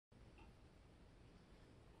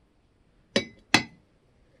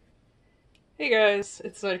Hey guys,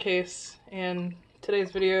 it's Nutcase, and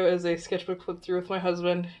today's video is a sketchbook flip through with my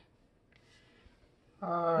husband.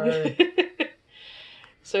 Hi.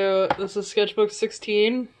 So this is sketchbook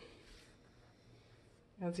 16.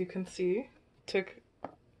 As you can see, took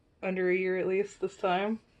under a year at least this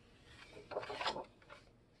time.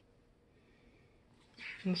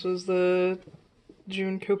 This was the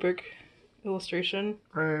June Copic illustration.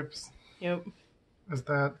 Grapes. Yep. Is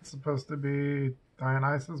that supposed to be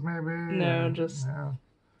Dionysus, maybe? No, just one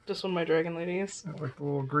of my dragon ladies. It looked a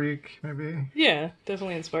little Greek, maybe? Yeah,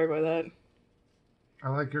 definitely inspired by that. I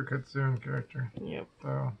like your Kitsune character. Yep.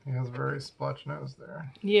 Though he has a very splotch nose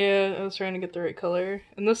there. Yeah, I was trying to get the right color.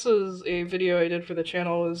 And this was a video I did for the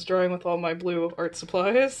channel, was drawing with all my blue art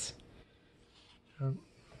supplies. Yep.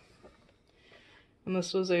 And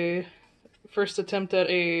this was a first attempt at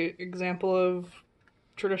a example of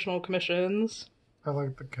traditional commissions. I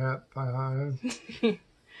like the cat thigh eyes.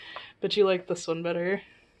 But you like this one better.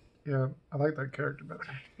 Yeah, I like that character better.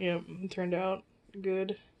 Yep, it turned out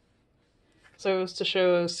good. So it was to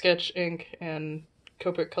show a sketch, ink, and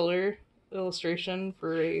Copic color illustration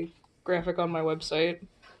for a graphic on my website.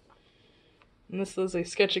 And this is a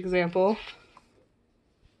sketch example.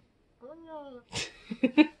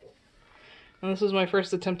 And this was my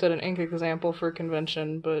first attempt at an ink example for a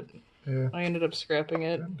convention, but yeah, I ended up scrapping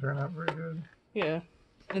it. Didn't turn out very good. Yeah.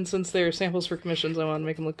 And since they're samples for commissions, I want to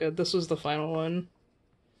make them look good. This was the final one.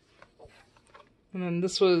 And then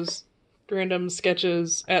this was random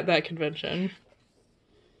sketches at that convention.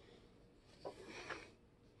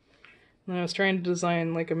 And I was trying to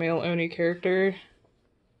design like a male Oni character.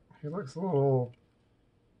 He looks a little,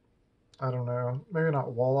 I don't know, maybe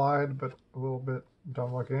not wall-eyed, but a little bit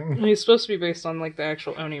dumb looking. And he's supposed to be based on like the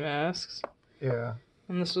actual Oni masks. Yeah.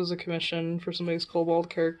 And this was a commission for somebody's kobold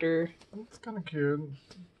character. It's kind of cute.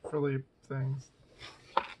 Frilly things.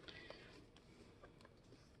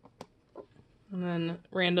 And then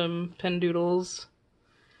random pen doodles.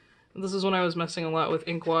 This is when I was messing a lot with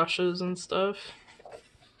ink washes and stuff.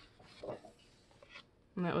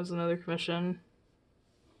 And that was another commission.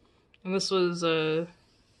 And this was a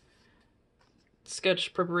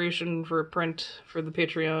sketch preparation for a print for the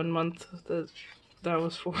Patreon month that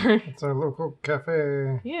was for. It's our local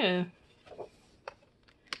cafe. Yeah.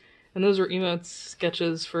 And those were emotes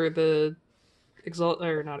sketches for the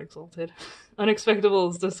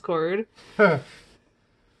Unexpectables Discord. Yeah,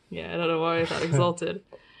 I don't know why I thought Exalted.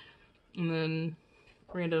 And then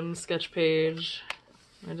random sketch page.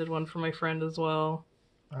 I did one for my friend as well.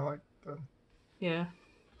 I like the... Yeah.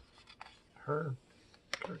 Her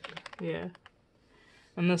character. Yeah.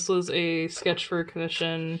 And this was a sketch for a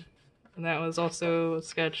commission. And that was also a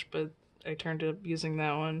sketch, but I turned up using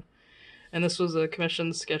that one. And this was a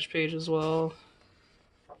commissioned sketch page as well.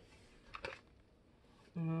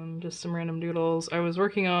 Just some random doodles. I was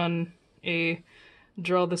working on a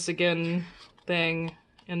draw this again thing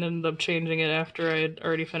and ended up changing it after I had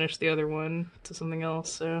already finished the other one to something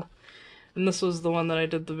else. So, and this was the one that I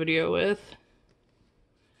did the video with,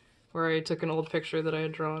 where I took an old picture that I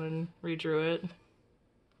had drawn and redrew it.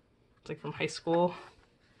 It's like from high school.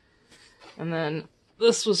 And then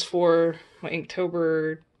this was for my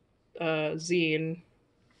Inktober zine,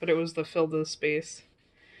 but it was the Fill the Space.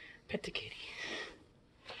 Pet the kitty.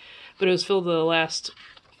 But it was filled to the last,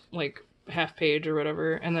 like, half page or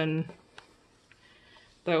whatever, and then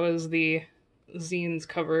that was the zine's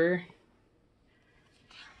cover.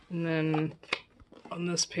 And then on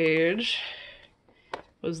this page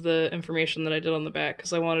was the information that I did on the back,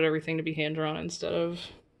 because I wanted everything to be hand-drawn instead of,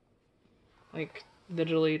 like,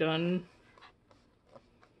 digitally done.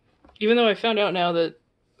 Even though I found out now that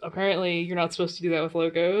apparently you're not supposed to do that with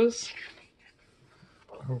logos.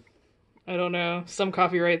 Oh. I don't know. Some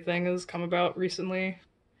copyright thing has come about recently.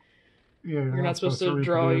 Yeah, you're not supposed to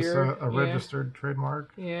draw your... a registered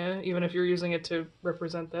trademark. Yeah, even if you're using it to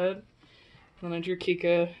represent that. And I drew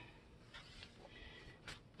Kika.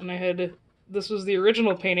 And I had... This was the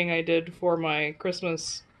original painting I did for my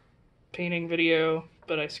Christmas painting video,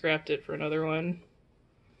 but I scrapped it for another one.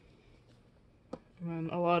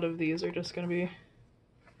 And a lot of these are just going to be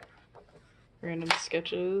random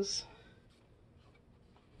sketches.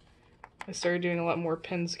 I started doing a lot more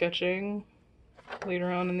pen sketching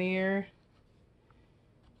later on in the year.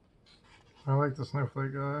 I like the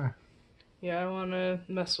snowflake guy. Yeah, I want to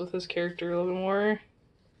mess with his character a little bit more.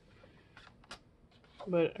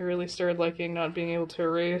 But I really started liking not being able to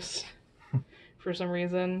erase for some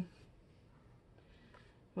reason.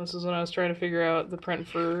 This is when I was trying to figure out the print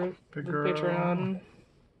for the Patreon.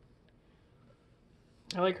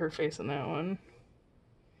 I like her face in that one.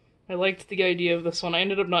 I liked the idea of this one. I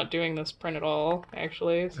ended up not doing this print at all,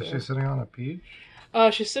 actually. So. Is she sitting on a peach?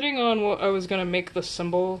 She's sitting on what I was gonna make the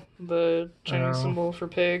symbol, the Chinese symbol for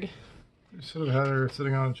pig. You should have had her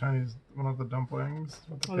sitting on one of the dumplings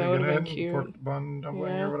with the pig that would in have it, been cute. Pork bun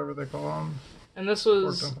dumpling or whatever they call them. And this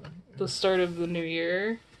was the start of the new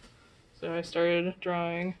year, so I started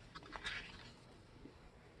drawing.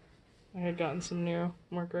 I had gotten some new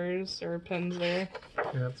markers or pens there.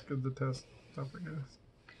 Yeah, it's good to test stuff, I guess.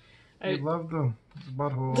 I love the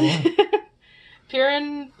butthole.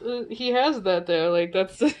 Piran, he has that though, like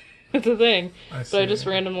that's the thing. But I just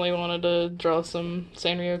randomly wanted to draw some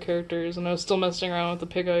Sanrio characters, and I was still messing around with the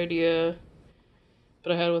pig idea,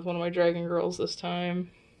 but I had it with one of my dragon girls this time.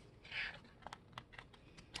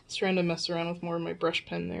 I was trying to mess around with more of my brush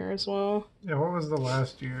pen there as well. Yeah, what was the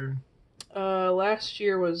last year? Last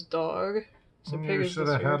year was dog. So pig you should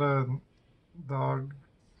have had a dog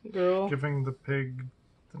girl giving the pig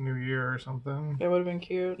the new year or something. That would have been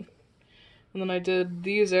cute. And then I did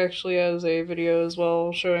these actually as a video as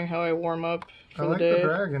well, showing how I warm up for the day. I like the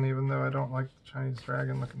dragon, even though I don't like the Chinese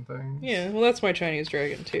dragon looking things. Yeah, well that's my Chinese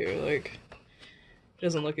dragon too. Like, it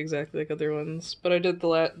doesn't look exactly like other ones. But I did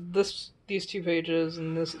these 2 pages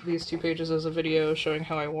and these 2 pages as a video showing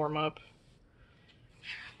how I warm up.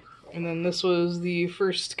 And then this was the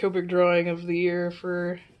first Copic drawing of the year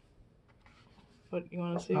for... What you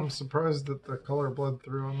want to see? I'm surprised that the color bled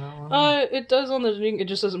through on that one. It does on the... It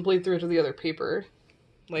just doesn't bleed through to the other paper.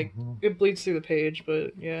 Like, it bleeds through the page,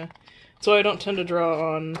 but yeah. So I don't tend to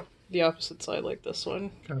draw on the opposite side like this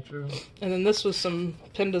one. Gotcha. And then this was some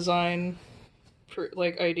pen design for,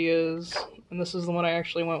 like, ideas. And this is the one I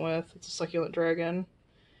actually went with. It's a succulent dragon,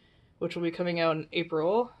 which will be coming out in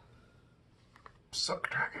April. Suck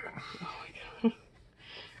dragon. Oh my god.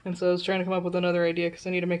 And so I was trying to come up with another idea because I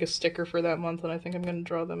need to make a sticker for that month, and I think I'm going to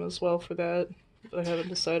draw them as well for that. But I haven't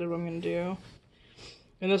decided what I'm going to do.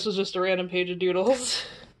 And this was just a random page of doodles.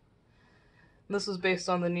 This was based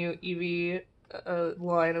on the new Eevee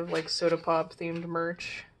line of like soda pop themed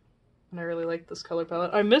merch. And I really like this color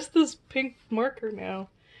palette. I miss this pink marker now.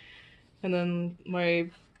 And then my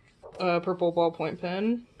purple ballpoint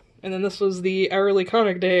pen. And then this was the hourly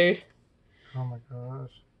comic day. Oh my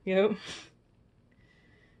gosh. Yep.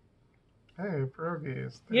 Hey,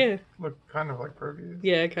 pierogies. They look kind of like pierogies.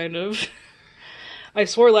 Yeah, kind of. I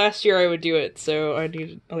swore last year I would do it, so I had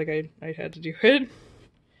to do it.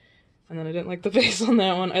 And then I didn't like the face on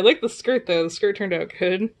that one. I like the skirt though. The skirt turned out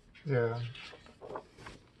good. Yeah.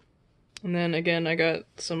 And then again, I got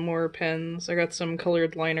some more pens. I got some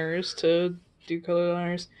colored liners to do colored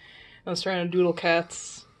liners. I was trying to doodle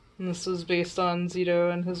cats. And this was based on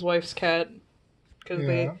Zito and his wife's cat. Because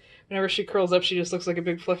whenever she curls up, she just looks like a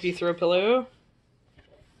big fluffy throw pillow.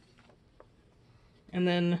 And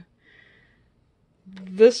then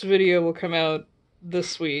this video will come out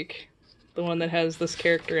this week. The one that has this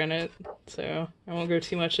character in it. So I won't go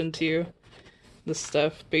too much into this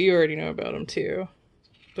stuff. But you already know about him too.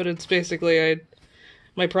 But it's basically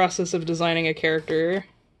my process of designing a character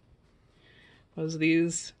was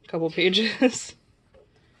these couple pages.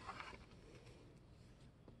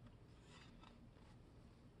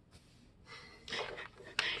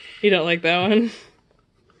 You don't like that one?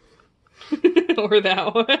 Or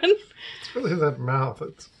that one? It's really that mouth.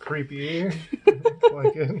 It's creepy. I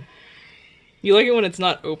like it. You like it when it's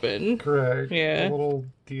not open. Correct. Yeah. The little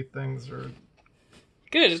teeth things are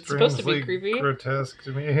good. It's supposed to be creepy. Grotesque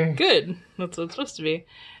to me. Good. That's what it's supposed to be.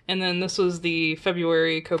 And then this was the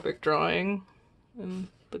February Copic drawing. And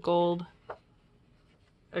the gold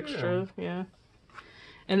extra. Yeah.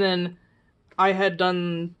 And then I had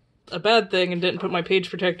done a bad thing and didn't put my page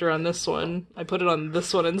protector on this one. I put it on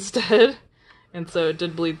this one instead. And so it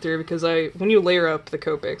did bleed through because when you layer up the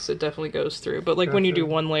Copics, it definitely goes through. But like when you do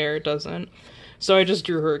one layer, it doesn't. So I just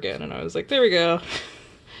drew her again and I was like, there we go.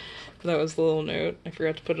 That was the little note. I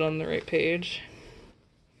forgot to put it on the right page.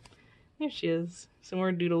 There she is. Some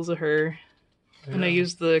more doodles of her. Yeah. And I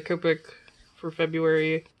used the Copic for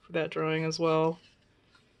February for that drawing as well.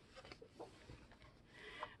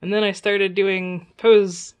 And then I started doing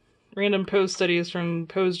random pose studies from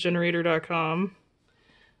posegenerator.com.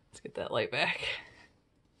 Let's get that light back.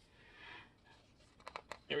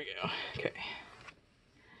 There we go. Okay.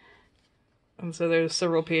 And so there's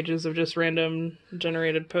several pages of just random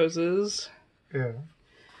generated poses. Yeah.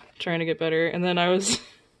 Trying to get better. And then I was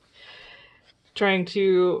trying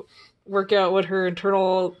to work out what her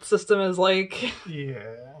internal system is like.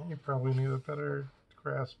 Yeah, you probably need a better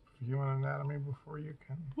grasp of human anatomy before you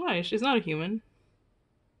can. Why? She's not a human.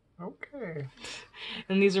 Okay.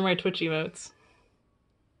 And these are my Twitch emotes.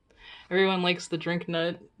 Everyone likes the drink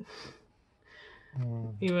nut.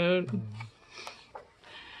 emote.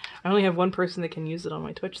 I only have one person that can use it on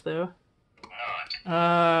my Twitch, though.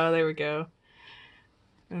 There we go.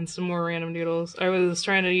 And some more random doodles. I was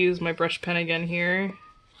trying to use my brush pen again here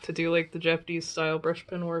to do like the Japanese style brush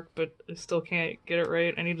pen work, but I still can't get it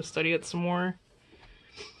right. I need to study it some more.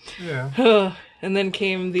 Yeah. And then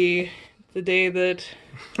came the day that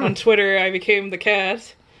on Twitter I became the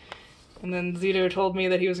cat. And then Zito told me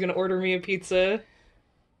that he was going to order me a pizza.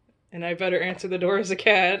 And I better answer the door as a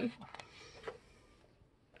cat.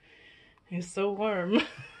 He's so warm.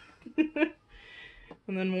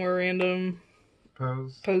 And then more random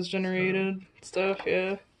pose generated stuff,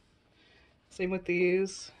 yeah. Same with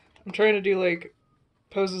these. I'm trying to do like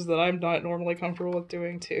poses that I'm not normally comfortable with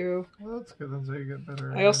doing too. Well, that's good. That's how you get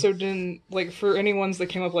better. I also didn't, like, for any ones that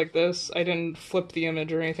came up like this, I didn't flip the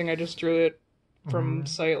image or anything. I just drew it from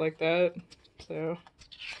sight like that. So,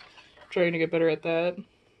 trying to get better at that.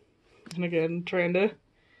 And again, trying to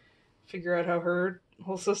figure out how her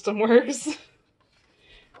whole system works.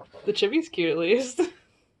 The chibi's cute, at least.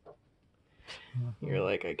 You're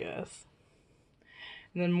like, I guess.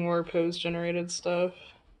 And then more pose-generated stuff.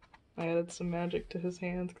 I added some magic to his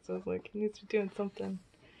hands because I was like, he needs to be doing something.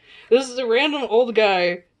 This is a random old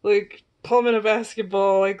guy, like, palming a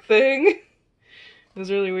basketball, like, thing. It was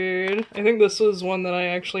really weird. I think this was one that I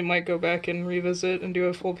actually might go back and revisit and do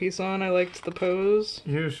a full piece on. I liked the pose.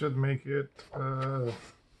 You should make it the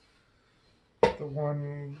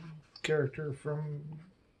one character from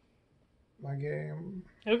my game.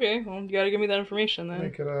 Okay, well, you gotta give me that information then.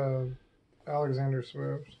 Make it Alexander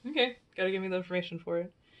Swift. Okay, gotta give me the information for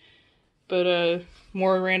it. But,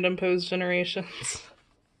 more random pose generations.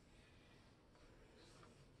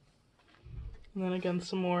 And then again,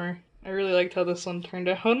 some more. I really liked how this one turned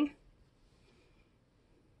out.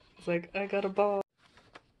 It's like, I got a ball.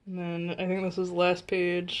 And then I think this is the last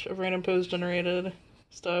page of random pose generated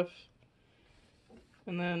stuff.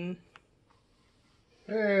 And then...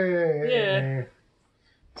 Hey! Yeah.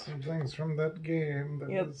 Some things from that game.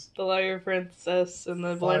 That was the Liar Princess and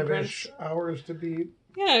the Blind Prince. 5-ish hours to beat.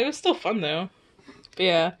 Yeah, it was still fun though. But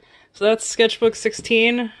yeah, so that's Sketchbook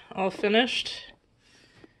 16, all finished.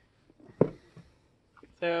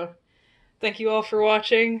 So, thank you all for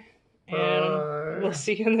watching, and we'll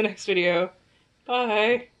see you in the next video.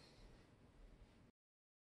 Bye!